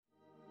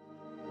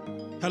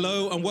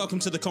Hello and welcome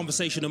to the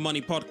Conversation of Money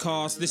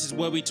podcast. This is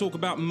where we talk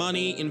about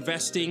money,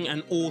 investing,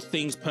 and all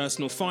things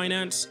personal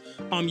finance.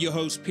 I'm your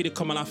host, Peter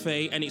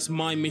Komalafe, and it's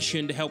my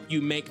mission to help you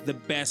make the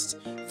best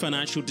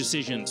financial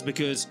decisions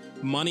because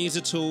money is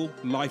a tool,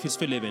 life is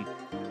for living.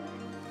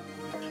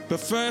 But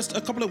first,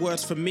 a couple of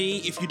words from me.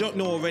 If you don't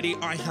know already,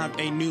 I have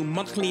a new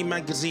monthly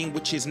magazine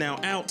which is now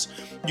out.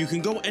 You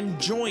can go and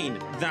join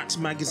that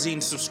magazine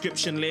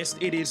subscription list.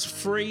 It is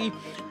free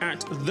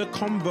at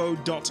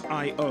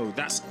theconvo.io.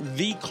 That's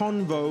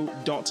theconvo.io.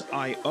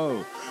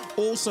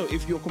 Also,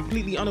 if you're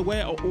completely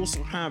unaware, I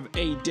also have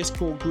a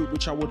Discord group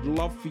which I would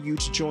love for you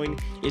to join.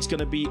 It's going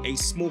to be a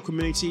small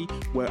community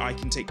where I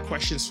can take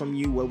questions from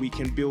you, where we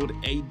can build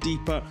a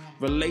deeper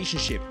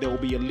relationship. There will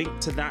be a link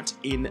to that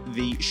in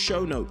the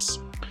show notes.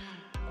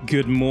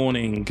 Good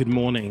morning.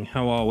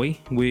 How are we?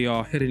 We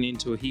are heading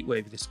into a heat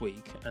wave this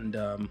week and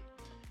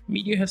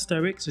media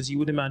hysterics, as you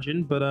would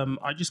imagine. But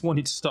I just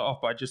wanted to start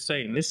off by just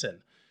saying,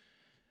 listen,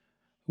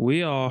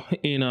 we are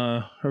in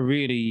a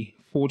really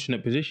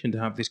fortunate position to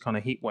have this kind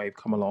of heat wave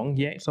come along.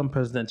 Yeah, it's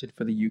unprecedented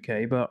for the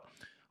UK, but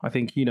I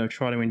think,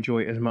 try to enjoy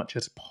it as much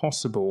as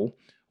possible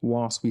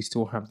whilst we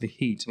still have the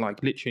heat.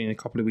 Like literally in a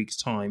couple of weeks'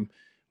 time,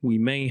 we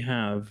may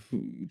have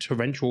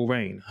torrential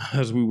rain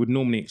as we would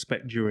normally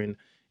expect during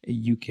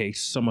a UK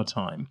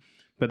summertime.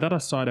 But that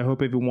aside, I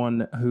hope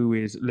everyone who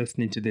is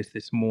listening to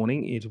this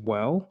morning is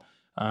well.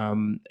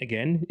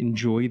 Again,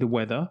 enjoy the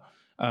weather.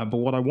 But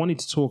what I wanted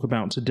to talk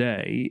about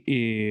today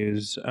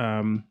is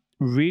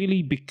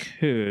really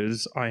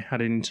because I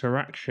had an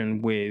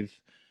interaction with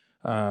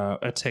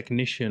a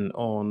technician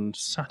on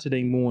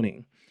Saturday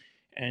morning,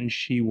 and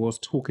she was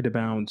talking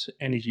about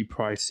energy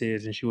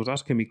prices, and she was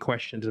asking me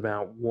questions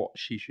about what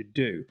she should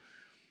do.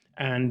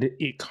 And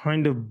it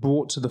kind of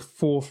brought to the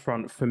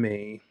forefront for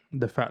me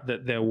the fact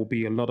that there will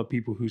be a lot of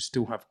people who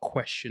still have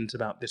questions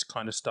about this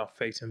kind of stuff,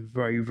 facing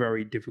very,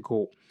 very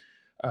difficult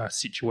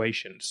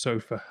situations. So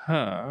for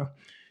her,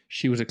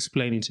 she was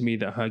explaining to me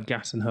that her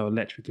gas and her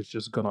electric has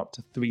just gone up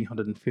to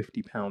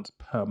 £350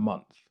 per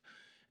month.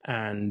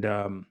 And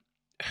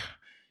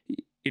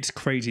it's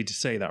crazy to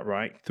say that,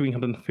 right?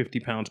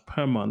 £350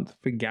 per month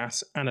for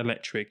gas and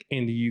electric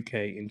in the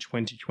UK in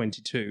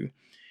 2022.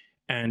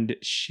 And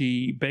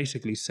she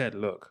basically said,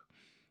 look,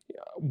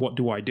 what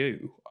do I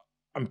do?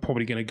 I'm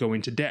probably going to go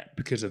into debt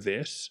because of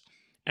this.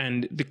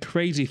 And the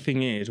crazy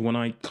thing is, when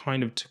I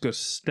kind of took a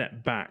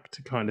step back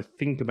to kind of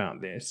think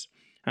about this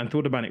and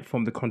thought about it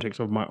from the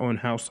context of my own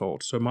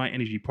household. So my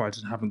energy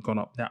prices haven't gone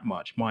up that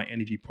much. My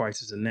energy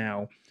prices are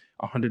now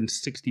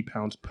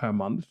 £160 per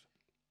month.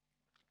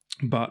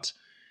 But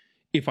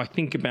if I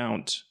think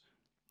about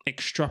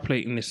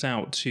extrapolating this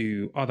out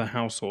to other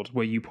households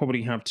where you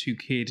probably have two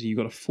kids and you've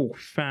got a full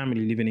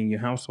family living in your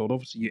household,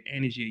 obviously your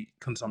energy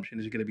consumption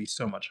is going to be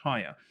so much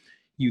higher.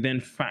 You then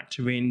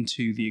factor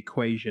into the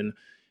equation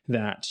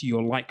that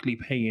you're likely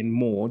paying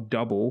more,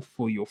 double,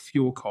 for your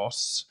fuel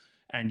costs,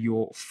 and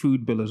your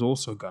food bill has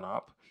also gone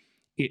up.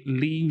 It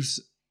leaves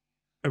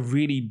a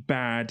really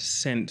bad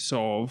sense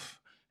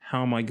of,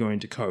 how am I going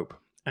to cope?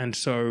 And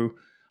so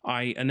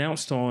I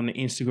announced on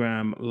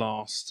Instagram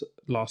last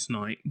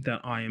night that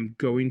I am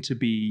going to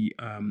be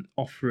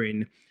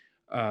offering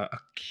a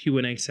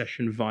Q&A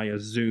session via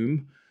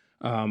Zoom,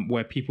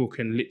 where people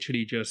can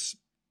literally just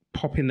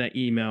pop in their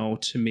email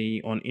to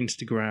me on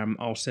Instagram.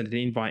 I'll send an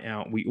invite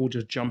out. We all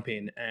just jump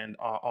in and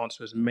I'll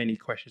answer as many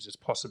questions as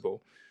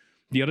possible.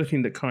 The other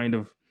thing that kind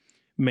of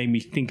made me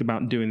think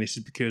about doing this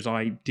is because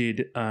I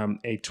did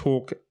a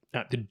talk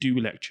at the Do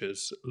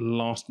Lectures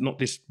not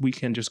this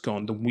weekend just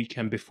gone, the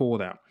weekend before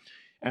that.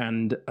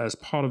 And as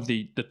part of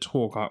the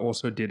talk, I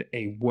also did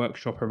a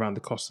workshop around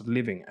the cost of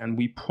living. And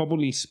we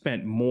probably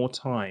spent more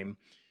time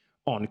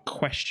on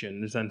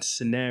questions and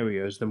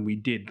scenarios than we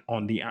did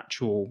on the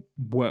actual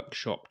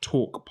workshop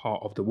talk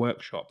part of the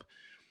workshop.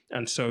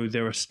 And so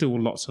there are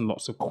still lots and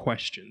lots of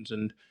questions.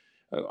 And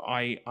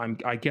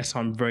I guess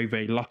I'm very,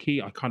 very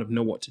lucky. I kind of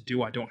know what to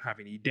do. I don't have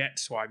any debt.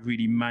 So I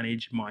really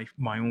manage my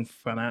own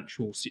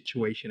financial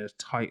situation as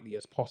tightly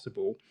as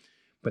possible.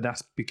 But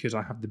that's because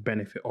I have the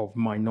benefit of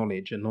my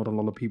knowledge, and not a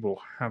lot of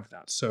people have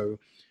that. So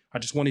I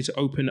just wanted to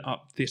open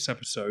up this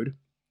episode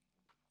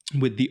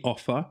with the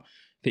offer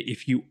that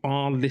if you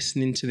are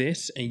listening to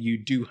this and you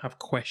do have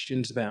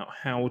questions about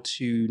how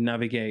to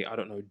navigate,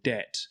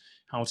 debt,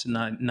 how to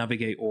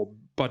navigate or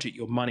budget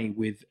your money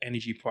with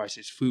energy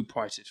prices, food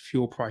prices,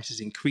 fuel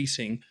prices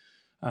increasing,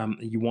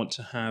 you want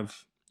to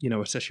have,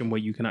 a session where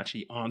you can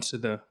actually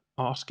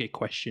ask a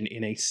question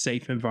in a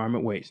safe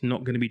environment where it's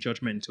not going to be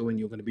judgmental and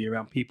you're going to be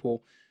around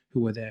people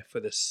who are there for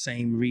the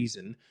same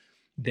reason,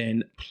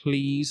 then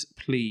please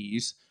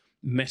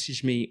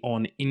message me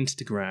on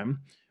Instagram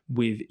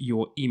with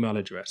your email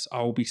address.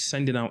 I'll be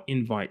sending out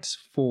invites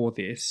for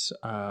this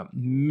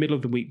middle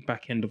of the week,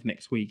 back end of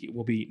next week. It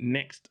will be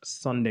next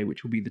Sunday,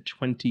 which will be the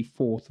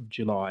 24th of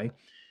July.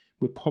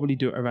 We'll probably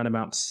do it around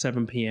about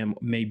 7 p.m.,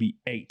 maybe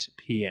 8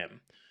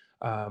 p.m.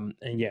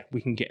 And yeah,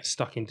 we can get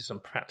stuck into some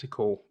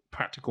practical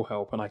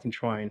help, and I can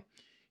try and,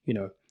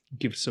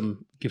 give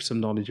some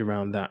knowledge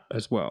around that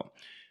as well.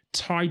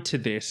 Tied to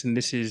this, and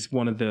this is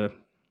one of the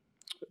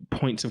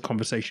points of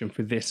conversation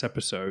for this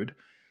episode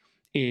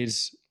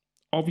is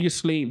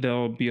obviously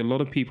there'll be a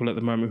lot of people at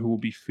the moment who will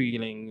be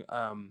feeling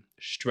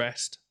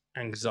stressed,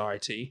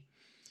 anxiety,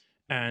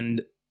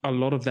 and a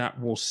lot of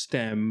that will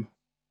stem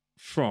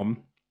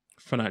from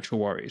financial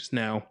worries.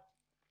 Now,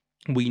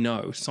 we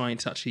know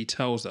science actually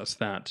tells us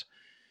that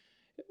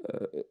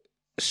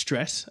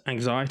stress,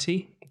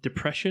 anxiety,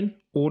 depression,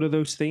 all of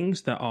those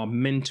things that are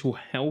mental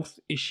health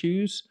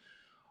issues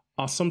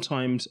are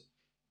sometimes,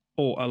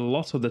 or a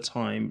lot of the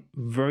time,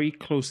 very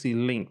closely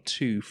linked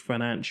to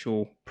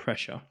financial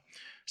pressure.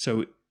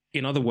 So,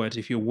 in other words,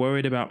 if you're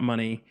worried about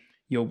money,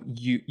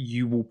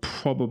 you will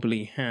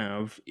probably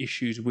have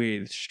issues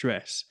with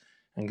stress,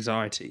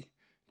 anxiety,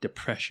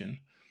 depression.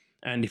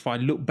 And if I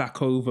look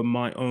back over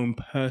my own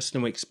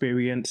personal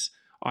experience,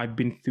 I've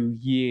been through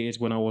years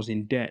when I was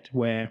in debt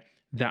where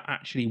that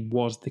actually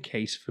was the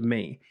case for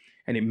me.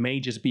 And it may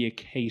just be a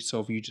case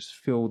of you just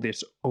feel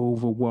this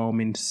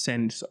overwhelming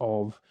sense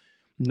of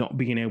not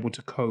being able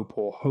to cope,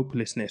 or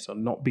hopelessness, or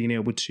not being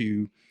able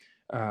to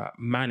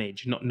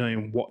manage, not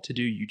knowing what to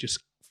do. You just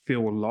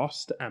feel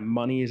lost, and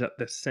money is at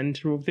the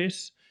center of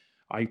this.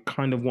 I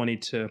kind of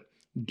wanted to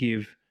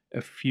give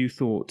a few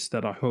thoughts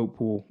that I hope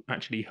will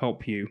actually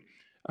help you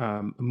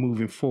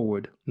moving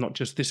forward, not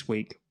just this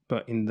week,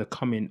 but in the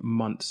coming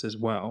months as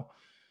well.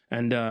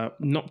 And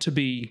not to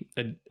be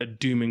a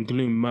doom and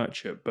gloom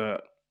merchant,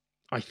 but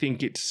I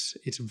think it's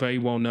very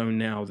well known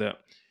now that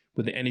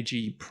with the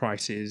energy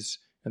prices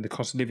and the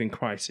cost of living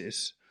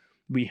crisis,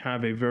 we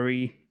have a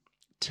very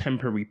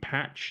temporary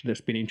patch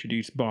that's been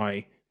introduced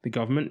by the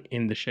government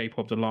in the shape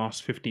of the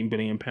last £15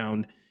 billion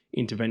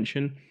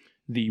intervention,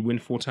 the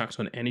windfall tax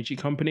on energy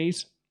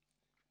companies.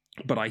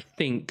 But I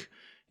think,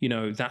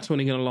 that's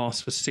only going to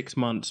last for 6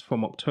 months,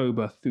 from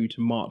October through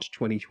to March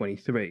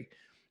 2023.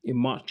 In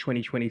March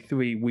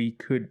 2023, we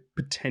could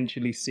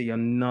potentially see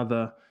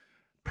another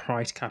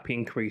price cap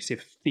increase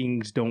if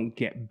things don't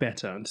get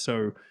better. And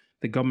so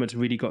the government's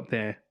really got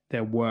their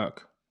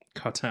work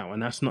cut out.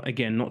 And that's not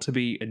to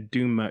be a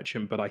doom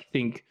merchant, but I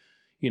think,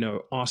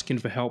 asking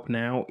for help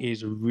now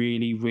is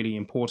really, really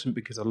important,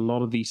 because a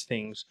lot of these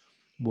things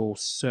will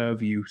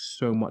serve you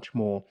so much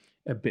more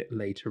a bit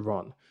later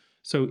on.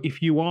 So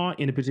if you are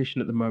in a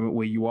position at the moment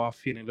where you are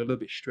feeling a little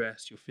bit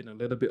stressed, you're feeling a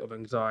little bit of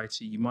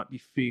anxiety, you might be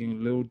feeling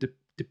a little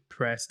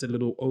depressed, a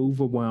little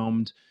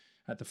overwhelmed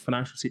at the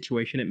financial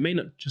situation. It may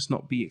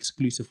not be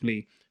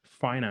exclusively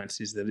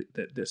finances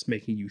that's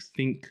making you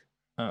think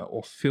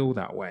or feel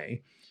that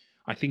way.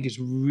 I think it's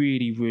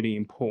really, really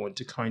important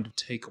to kind of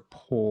take a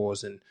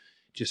pause and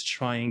just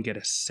try and get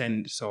a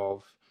sense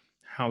of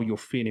how you're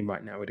feeling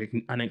right now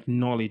and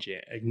acknowledge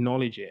it.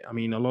 I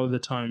mean, a lot of the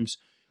times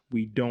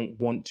we don't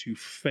want to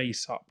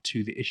face up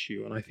to the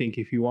issue. And I think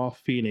if you are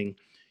feeling,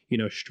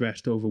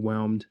 stressed,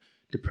 overwhelmed,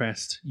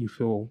 depressed, you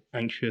feel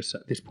anxious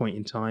at this point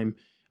in time,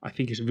 I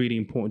think it's really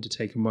important to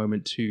take a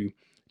moment to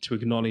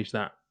acknowledge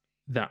that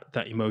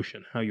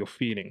emotion, how you're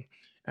feeling,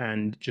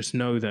 and just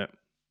know that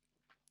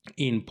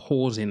in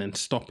pausing and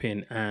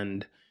stopping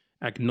and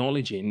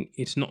acknowledging,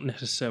 it's not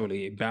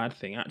necessarily a bad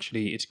thing.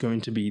 Actually, it's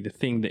going to be the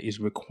thing that is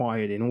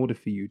required in order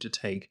for you to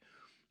take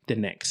the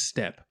next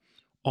step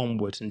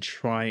onwards and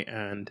try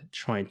and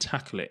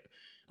tackle it.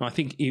 And I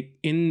think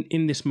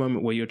in this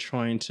moment where you're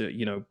trying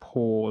to,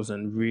 pause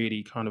and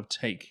really kind of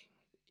take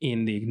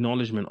in the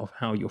acknowledgement of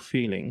how you're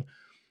feeling,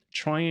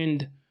 try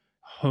and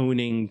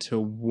honing to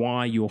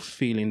why you're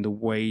feeling the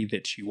way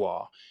that you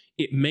are.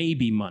 It may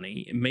be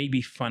money, it may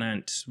be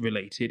finance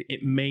related,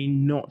 it may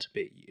not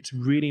be. It's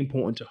really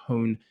important to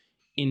hone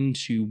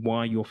into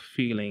why you're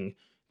feeling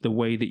the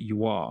way that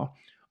you are.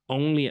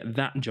 Only at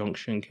that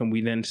junction can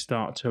we then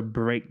start to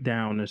break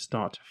down and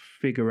start to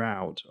figure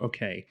out,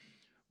 okay,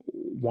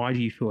 why do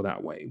you feel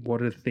that way?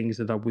 What are the things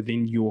that are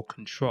within your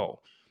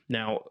control?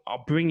 Now,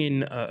 I'll bring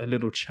in a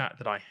little chat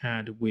that I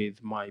had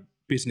with my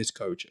business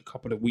coach a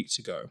couple of weeks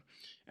ago,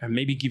 and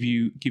maybe give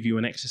you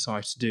an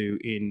exercise to do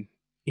in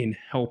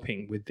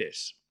helping with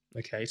this.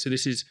 Okay, so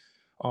this is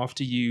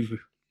after you've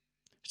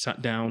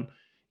sat down,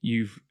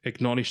 you've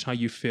acknowledged how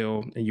you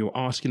feel, and you're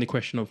asking the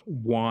question of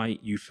why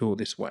you feel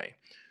this way.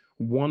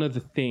 One of the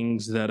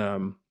things that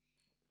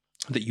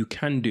you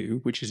can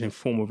do, which is in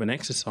form of an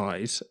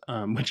exercise,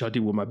 which I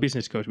do with my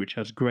business coach, which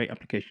has great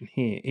application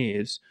here,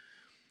 is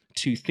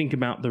to think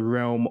about the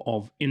realm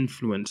of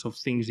influence of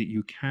things that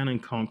you can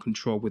and can't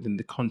control within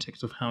the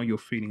context of how you're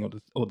feeling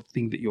or the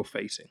thing that you're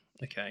facing.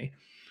 Okay,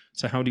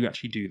 so how do you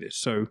actually do this?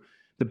 So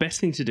the best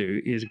thing to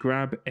do is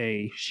grab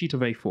a sheet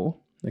of A4,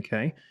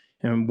 okay,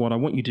 and what I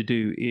want you to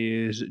do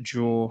is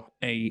draw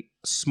a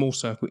small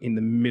circle in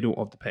the middle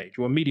of the page,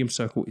 or a medium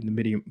circle in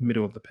the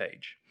middle of the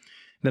page.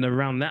 Then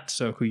around that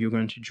circle, you're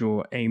going to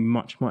draw a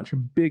much, much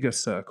bigger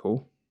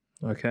circle,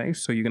 okay?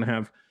 So you're going to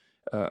have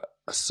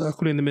a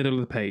circle in the middle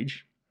of the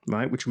page,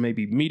 right, which may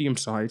be medium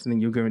sized, and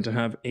then you're going to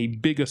have a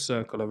bigger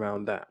circle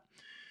around that.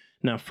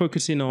 Now,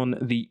 focusing on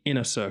the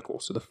inner circle,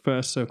 so the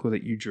first circle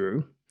that you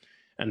drew,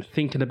 and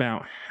thinking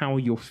about how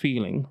you're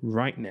feeling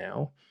right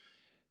now,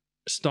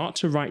 start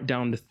to write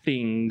down the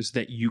things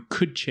that you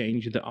could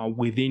change that are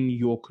within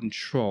your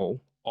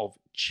control of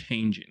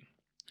changing.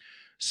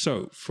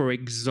 So, for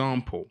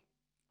example,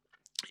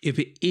 if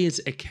it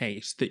is a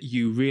case that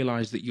you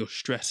realize that you're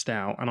stressed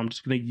out, and I'm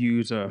just going to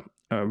use a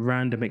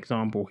random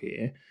example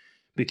here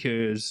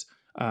because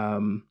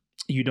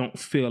you don't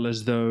feel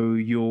as though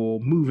you're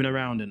moving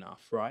around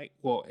enough, right?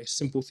 Well, a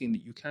simple thing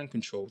that you can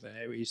control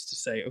there is to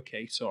say,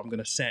 okay, so I'm going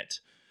to set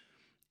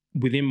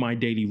within my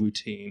daily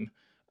routine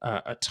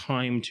a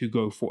time to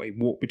go for a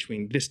walk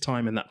between this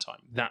time and that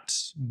time.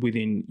 That's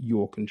within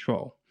your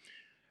control.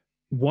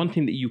 One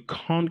thing that you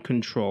can't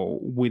control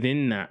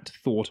within that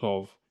thought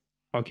of,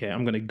 okay,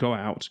 I'm going to go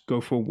out,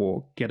 go for a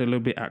walk, get a little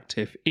bit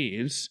active,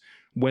 is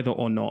whether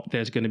or not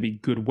there's going to be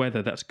good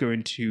weather that's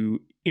going to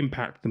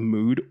impact the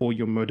mood or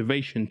your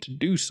motivation to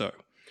do so.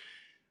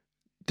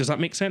 Does that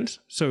make sense?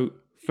 So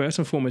first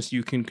and foremost,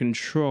 you can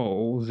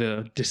control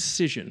the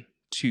decision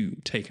to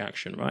take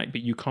action, right?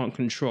 But you can't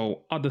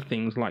control other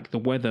things like the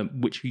weather,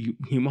 which you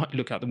might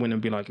look out the window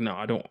and be like, no,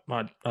 I don't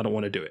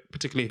want to do it,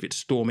 particularly if it's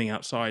storming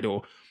outside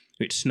or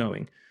it's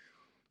snowing.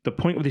 The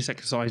point of this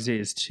exercise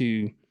is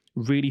to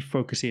really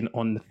focus in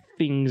on the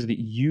things that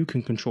you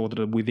can control that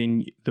are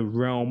within the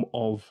realm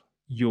of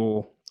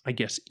your, I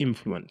guess,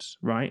 influence,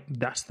 right?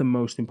 That's the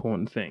most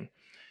important thing.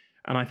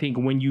 And I think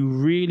when you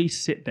really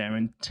sit there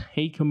and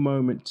take a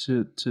moment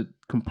to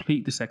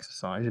complete this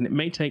exercise, and it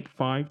may take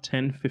 5,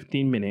 10,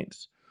 15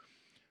 minutes,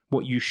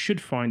 what you should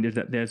find is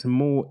that there's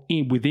more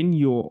within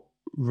your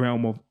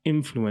realm of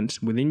influence,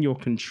 within your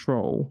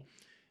control,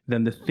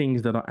 than the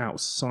things that are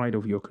outside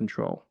of your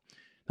control.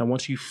 Now,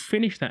 once you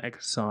finish that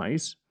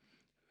exercise,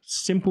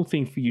 simple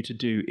thing for you to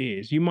do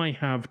is you might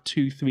have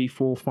 2, 3,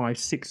 4, 5,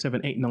 6,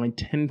 7, 8, 9,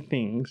 10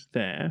 things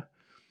there.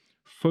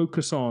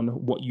 Focus on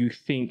what you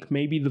think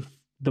maybe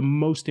the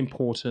most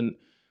important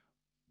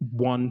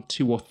 1,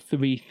 2, or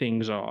 3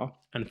 things are,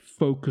 and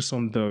focus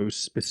on those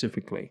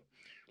specifically.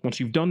 Once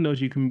you've done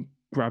those, you can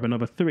grab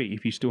another 3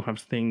 if you still have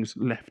things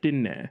left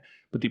in there.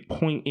 But the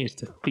point is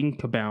to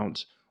think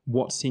about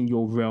what's in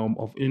your realm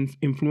of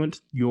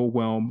influence, your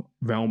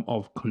realm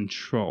of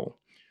control.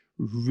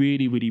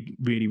 Really, really,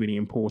 really, really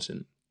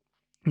important.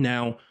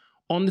 Now,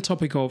 on the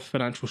topic of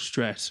financial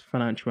stress,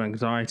 financial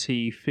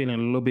anxiety, feeling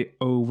a little bit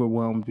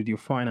overwhelmed with your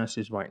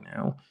finances right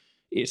now,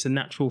 it's a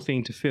natural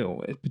thing to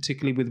feel,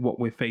 particularly with what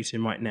we're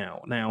facing right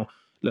now. Now,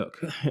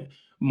 look,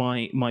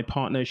 my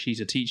partner, she's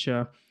a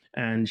teacher,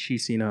 and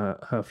she's seen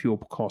her fuel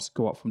costs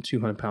go up from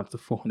 £200 to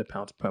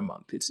 £400 per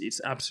month.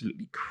 It's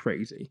absolutely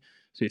crazy.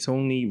 So it's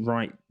only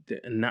right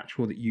and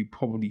natural that you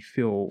probably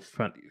feel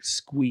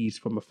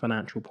squeezed from a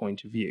financial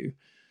point of view.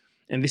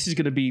 And this is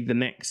going to be the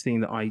next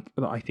thing that I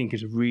think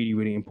is really,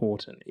 really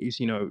important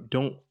is,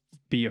 don't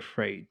be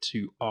afraid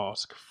to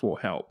ask for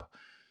help.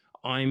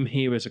 I'm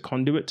here as a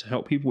conduit to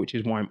help people, which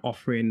is why I'm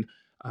offering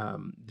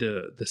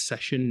the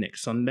session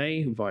next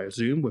Sunday via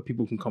Zoom, where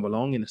people can come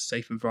along in a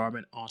safe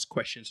environment, ask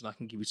questions, and I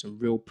can give you some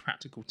real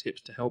practical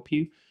tips to help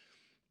you.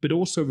 But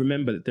also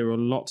remember that there are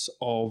lots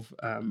of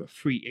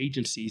free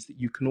agencies that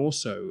you can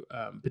also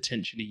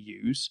potentially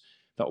use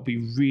that will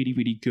be really,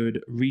 really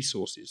good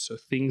resources. So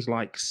things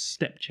like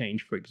Step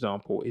Change, for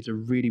example, is a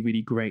really,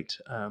 really great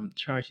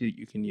charity that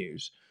you can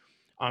use.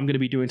 I'm going to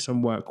be doing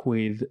some work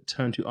with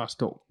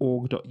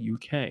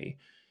turntous.org.uk.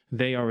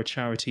 They are a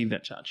charity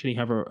that actually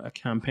have a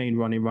campaign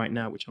running right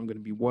now, which I'm going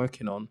to be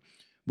working on,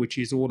 which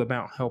is all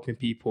about helping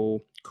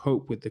people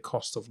cope with the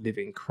cost of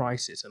living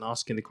crisis and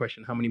asking the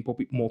question, how many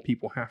more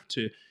people have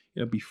to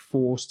be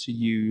forced to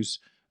use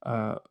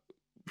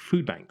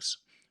food banks,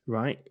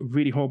 right?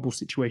 Really horrible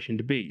situation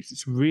to be. So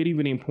it's really,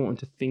 really important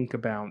to think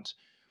about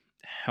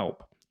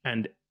help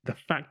and the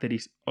fact that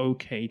it's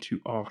okay to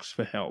ask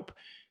for help.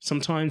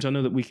 Sometimes I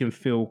know that we can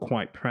feel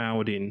quite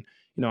proud in,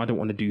 I don't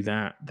want to do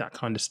that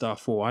kind of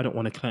stuff, or I don't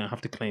want to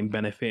have to claim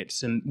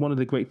benefits. And one of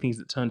the great things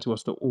that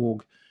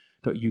turntous.org.uk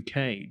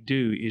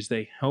do is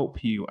they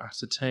help you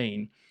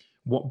ascertain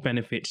what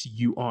benefits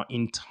you are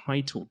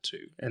entitled to.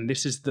 And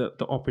this is the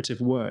operative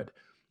word,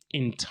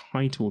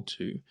 entitled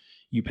to.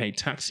 You pay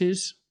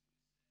taxes,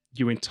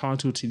 you're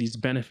entitled to these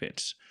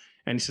benefits.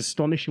 And it's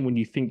astonishing when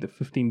you think that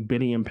 £15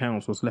 billion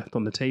was left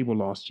on the table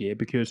last year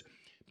because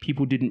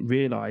people didn't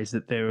realize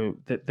that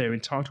they're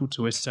entitled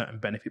to a certain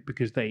benefit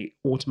because they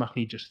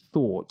automatically just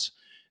thought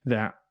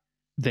that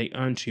they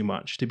earn too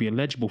much to be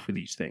eligible for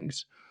these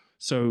things.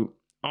 So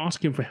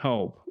asking for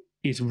help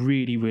is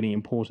really, really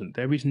important.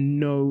 There is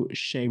no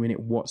shame in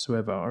it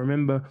whatsoever. I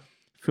remember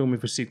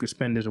filming for Secret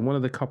Spenders, and one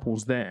of the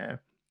couples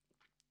there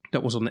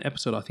that was on the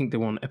episode, I think they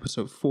were on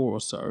episode 4 or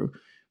so,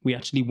 we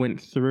actually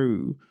went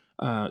through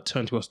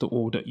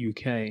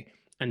turntous.org.uk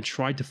and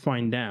tried to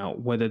find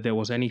out whether there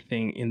was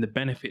anything in the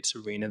benefits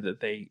arena that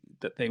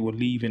they were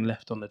leaving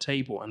left on the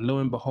table. And lo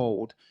and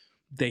behold,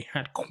 they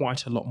had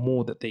quite a lot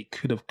more that they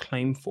could have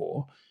claimed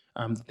for,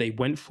 that they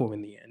went for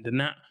in the end.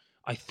 And that,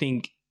 I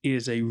think,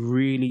 is a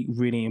really,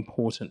 really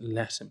important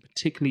lesson,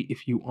 particularly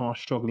if you are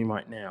struggling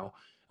right now.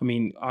 I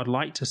mean, I'd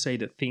like to say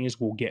that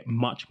things will get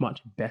much,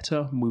 much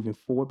better moving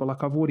forward, but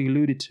like I've already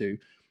alluded to,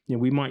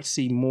 we might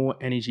see more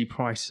energy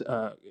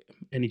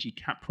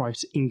cap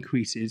price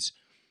increases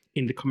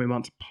in the coming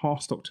months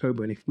past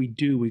October. And if we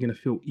do, we're going to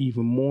feel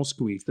even more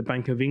squeezed. The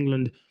Bank of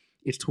England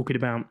is talking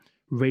about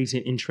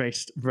raising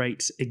interest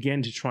rates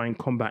again to try and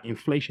combat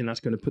inflation. That's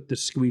going to put the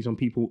squeeze on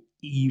people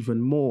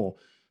even more.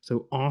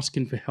 So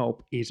asking for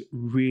help is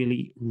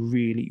really,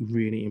 really,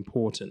 really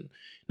important.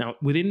 Now,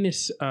 within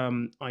this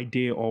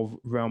idea of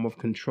realm of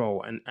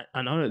control, and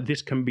I know that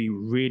this can be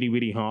really,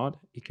 really hard.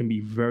 It can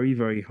be very,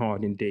 very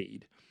hard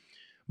indeed.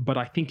 But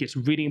I think it's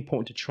really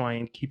important to try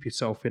and keep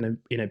yourself in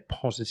a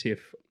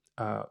positive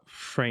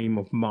frame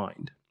of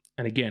mind.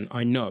 And again,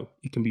 I know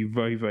it can be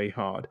very, very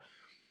hard.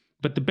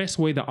 But the best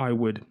way that I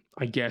would,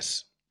 I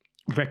guess,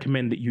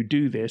 recommend that you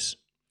do this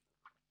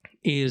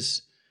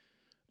is,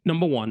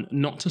 number one,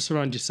 not to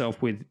surround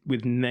yourself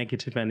with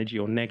negative energy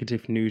or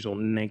negative news or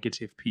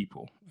negative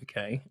people,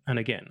 okay? And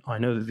again, I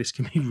know that this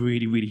can be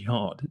really, really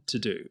hard to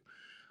do.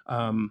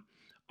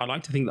 I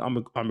like to think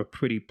that I'm a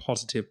pretty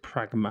positive,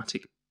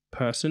 pragmatic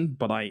person,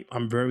 but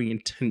I'm very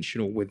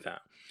intentional with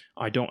that.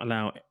 I don't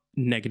allow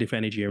negative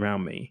energy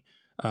around me.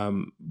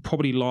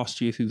 Probably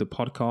last year through the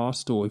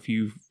podcast, or if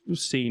you've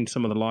seen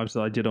some of the lives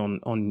that I did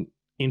on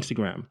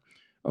Instagram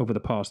over the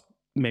past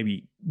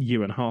maybe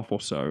year and a half or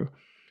so,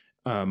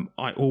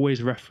 I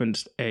always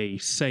referenced a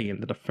saying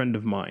that a friend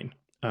of mine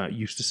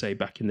used to say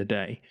back in the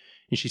day.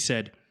 And she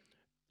said,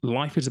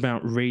 life is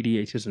about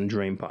radiators and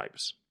drain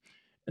pipes.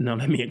 And now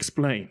let me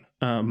explain.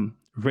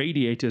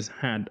 Radiators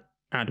add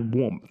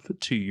warmth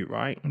to you,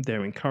 right?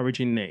 They're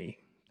encouraging,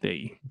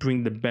 they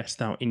bring the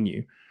best out in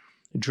you.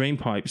 Drain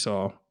pipes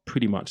are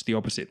pretty much the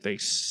opposite. They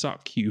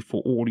suck you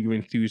for all your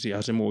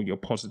enthusiasm, all your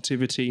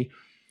positivity,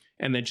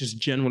 and they're just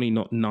generally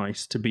not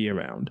nice to be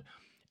around.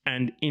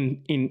 And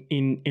in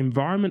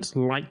environments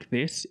like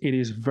this, it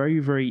is very,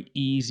 very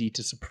easy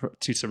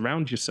to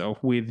surround yourself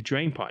with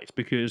drain pipes,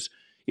 because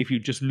if you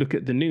just look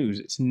at the news,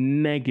 it's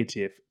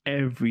negative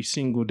every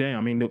single day. I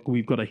mean, look,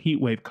 we've got a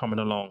heat wave coming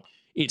along.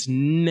 It's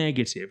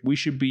negative. We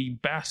should be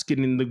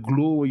basking in the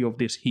glory of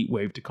this heat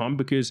wave to come,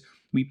 because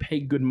we pay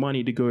good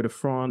money to go to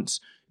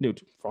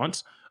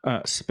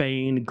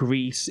Spain,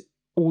 Greece,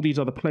 all these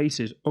other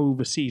places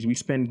overseas. We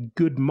spend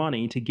good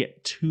money to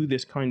get to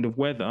this kind of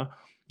weather,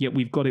 yet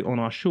we've got it on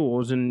our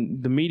shores,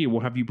 and the media will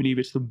have you believe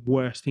it's the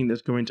worst thing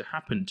that's going to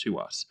happen to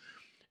us.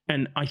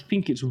 And I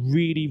think it's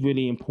really,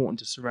 really important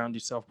to surround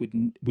yourself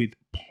with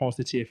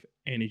positive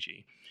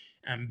energy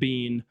and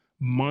being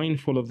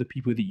mindful of the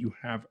people that you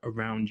have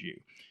around you.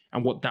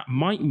 And what that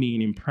might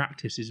mean in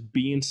practice is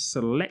being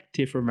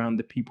selective around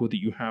the people that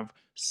you have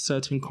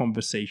certain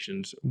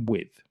conversations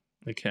with,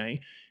 okay?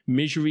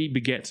 Misery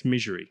begets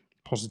misery.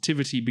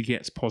 Positivity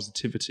begets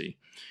positivity.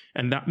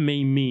 And that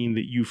may mean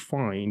that you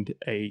find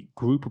a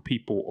group of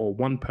people or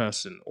one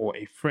person or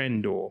a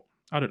friend or,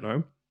 I don't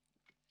know,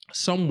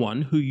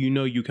 someone who you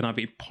know you can have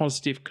a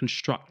positive,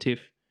 constructive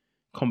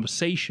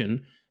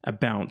conversation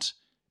about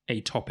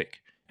a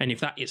topic. And if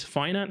that is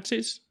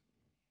finances,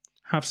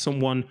 have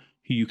someone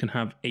who you can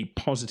have a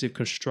positive,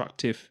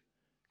 constructive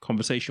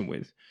conversation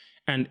with.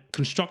 And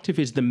constructive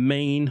is the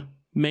main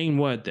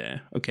word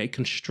there, okay?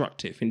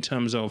 Constructive in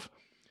terms of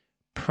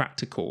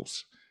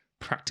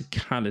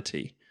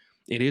practicality.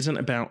 It isn't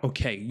about,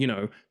 okay,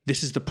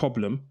 this is the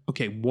problem.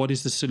 Okay, what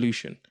is the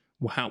solution?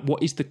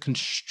 What is the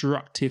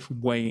constructive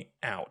way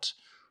out?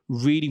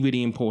 Really,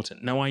 really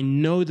important. Now, I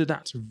know that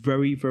that's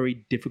very,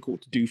 very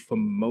difficult to do for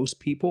most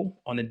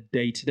people on a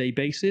day-to-day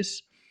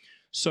basis.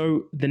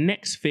 So the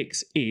next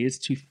fix is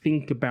to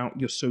think about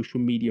your social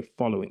media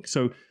following.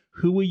 So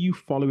who are you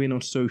following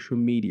on social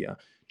media?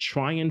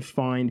 Try and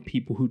find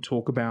people who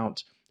talk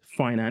about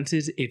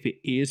finances, if it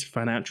is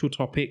financial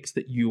topics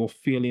that you're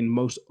feeling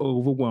most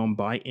overwhelmed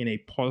by, in a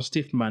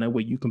positive manner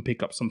where you can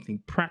pick up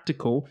something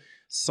practical,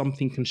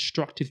 something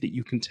constructive that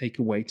you can take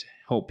away to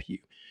help you.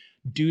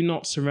 Do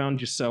not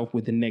surround yourself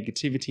with the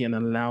negativity and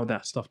allow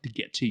that stuff to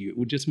get to you. It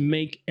will just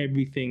make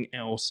everything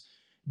else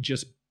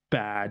just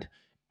bad,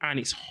 and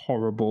it's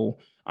horrible.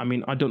 I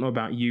mean, I don't know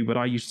about you, but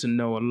I used to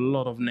know a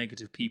lot of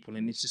negative people,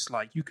 and it's just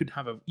like you could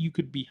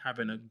be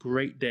having a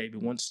great day,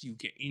 but once you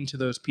get into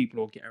those people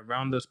or get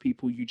around those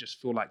people, you just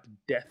feel like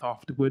death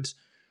afterwards.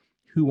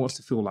 Who wants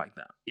to feel like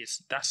that?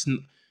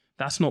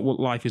 That's not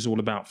what life is all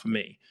about for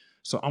me.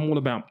 So I'm all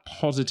about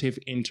positive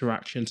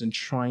interactions and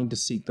trying to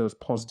seek those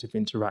positive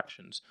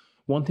interactions.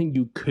 One thing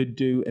you could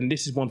do, and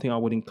this is one thing I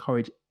would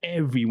encourage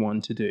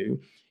everyone to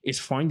do, is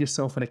find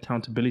yourself an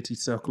accountability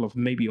circle of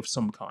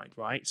some kind,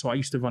 right? So I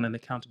used to run an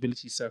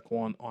accountability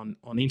circle on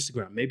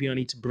Instagram. Maybe I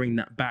need to bring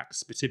that back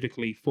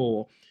specifically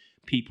for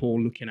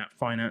people looking at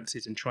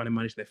finances and trying to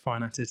manage their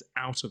finances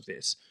out of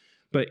this.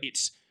 But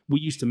we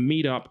used to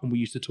meet up and we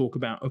used to talk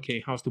about,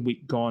 okay, how's the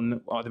week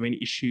gone? Are there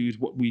any issues?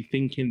 What we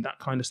thinking? That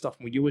kind of stuff.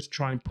 And we always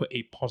try and put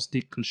a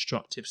positive,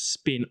 constructive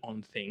spin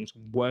on things,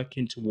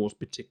 working towards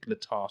particular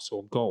tasks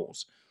or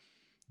goals.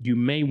 You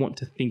may want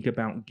to think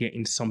about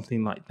getting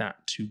something like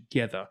that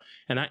together.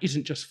 And that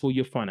isn't just for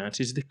your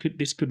finances.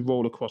 This could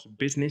roll across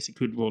business. It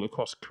could roll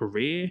across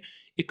career.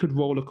 It could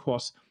roll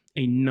across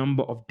a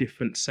number of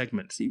different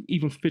segments,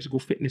 even physical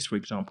fitness, for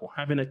example.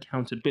 Having an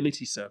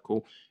accountability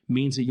circle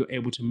means that you're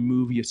able to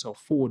move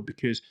yourself forward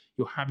because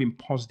you're having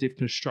positive,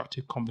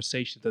 constructive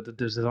conversations that are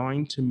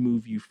designed to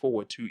move you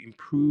forward, to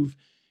improve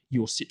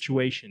your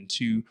situation,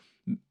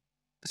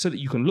 so that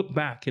you can look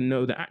back and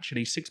know that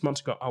actually 6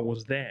 months ago I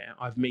was there,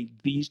 I've made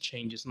these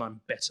changes and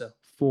I'm better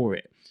for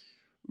it.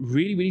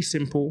 Really, really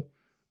simple,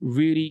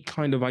 really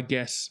kind of, I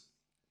guess,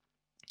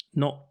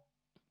 not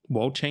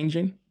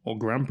world-changing or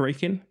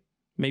groundbreaking,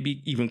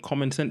 maybe even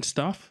common sense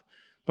stuff,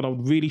 but I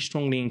would really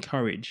strongly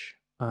encourage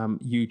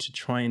you to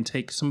try and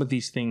take some of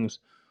these things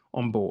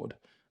on board.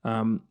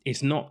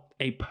 It's not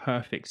a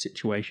perfect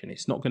situation.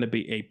 It's not going to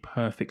be a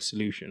perfect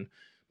solution,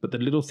 but the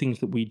little things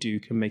that we do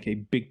can make a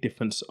big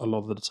difference a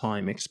lot of the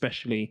time,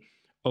 especially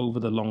over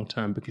the long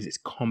term, because it's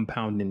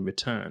compounding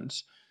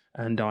returns.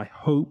 And I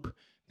hope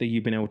that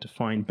you've been able to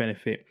find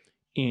benefit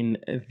in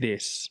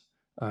this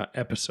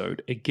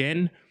episode.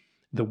 Again,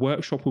 the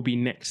workshop will be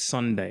next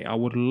Sunday. I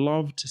would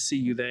love to see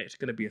you there. It's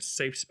going to be a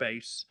safe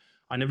space.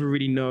 I never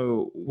really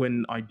know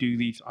when I do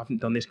these. I haven't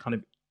done this kind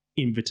of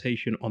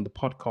invitation on the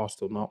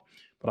podcast or not,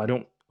 but I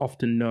don't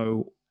often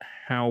know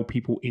how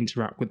people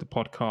interact with the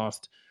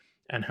podcast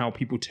and how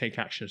people take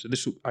action. So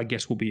this, I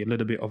guess, will be a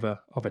little bit of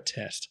a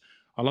test.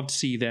 I'd love to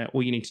see you there.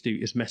 All you need to do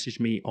is message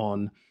me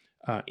on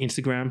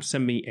Instagram,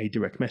 send me a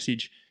direct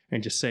message,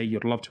 and just say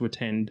you'd love to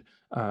attend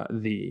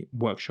the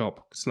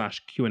workshop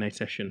 / Q&A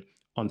session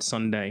on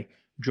Sunday.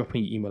 Drop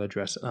in your email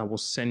address, and I will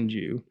send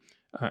you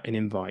an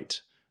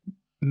invite.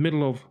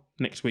 Middle of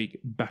next week,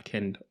 back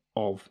end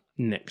of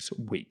next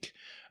week.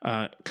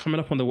 Coming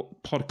up on the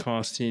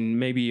podcast in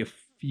maybe a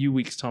few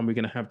weeks' time, we're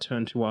going to have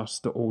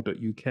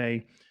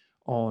turntous.org.uk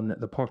on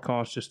the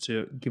podcast just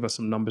to give us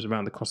some numbers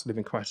around the cost of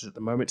living crisis at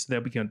the moment. So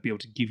they'll be going to be able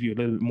to give you a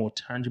little bit more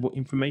tangible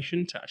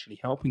information to actually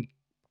help and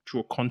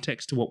draw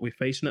context to what we're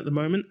facing at the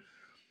moment.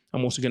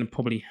 I'm also going to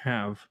probably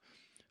have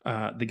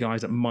the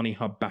guys at Money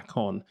Hub back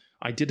on.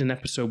 I did an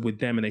episode with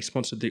them and they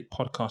sponsored the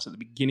podcast at the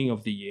beginning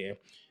of the year.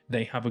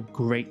 They have a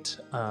great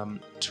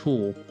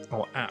tool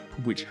or app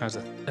which has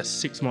a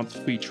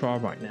 6-month free trial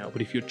right now.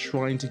 But if you're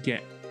trying to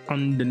get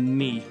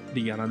underneath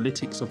the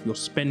analytics of your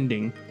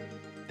spending,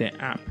 their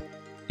app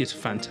is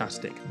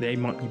fantastic. They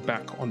might be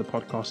back on the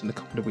podcast in a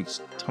couple of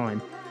weeks'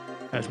 time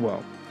as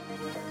well.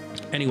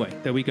 Anyway,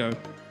 there we go.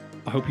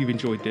 I hope you've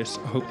enjoyed this.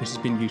 I hope this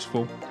has been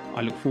useful.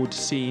 I look forward to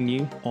seeing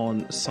you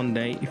on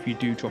Sunday if you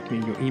do drop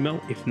me your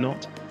email. If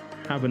not,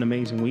 have an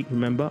amazing week.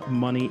 Remember,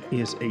 money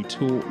is a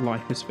tool,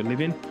 life is for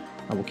living.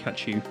 I will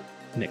catch you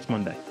next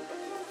Monday.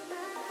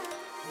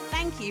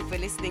 Thank you for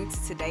listening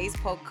to today's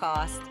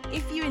podcast.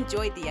 If you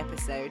enjoyed the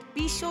episode,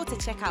 be sure to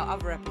check out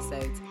other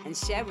episodes and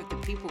share with the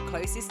people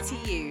closest to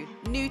you.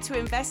 New to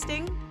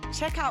investing?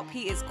 Check out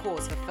Peter's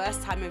course for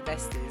first-time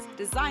investors,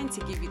 designed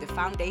to give you the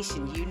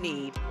foundation you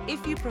need.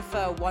 If you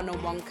prefer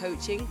one-on-one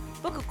coaching,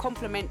 book a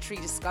complimentary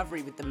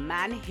discovery with the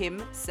man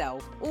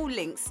himself. All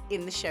links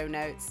in the show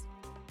notes.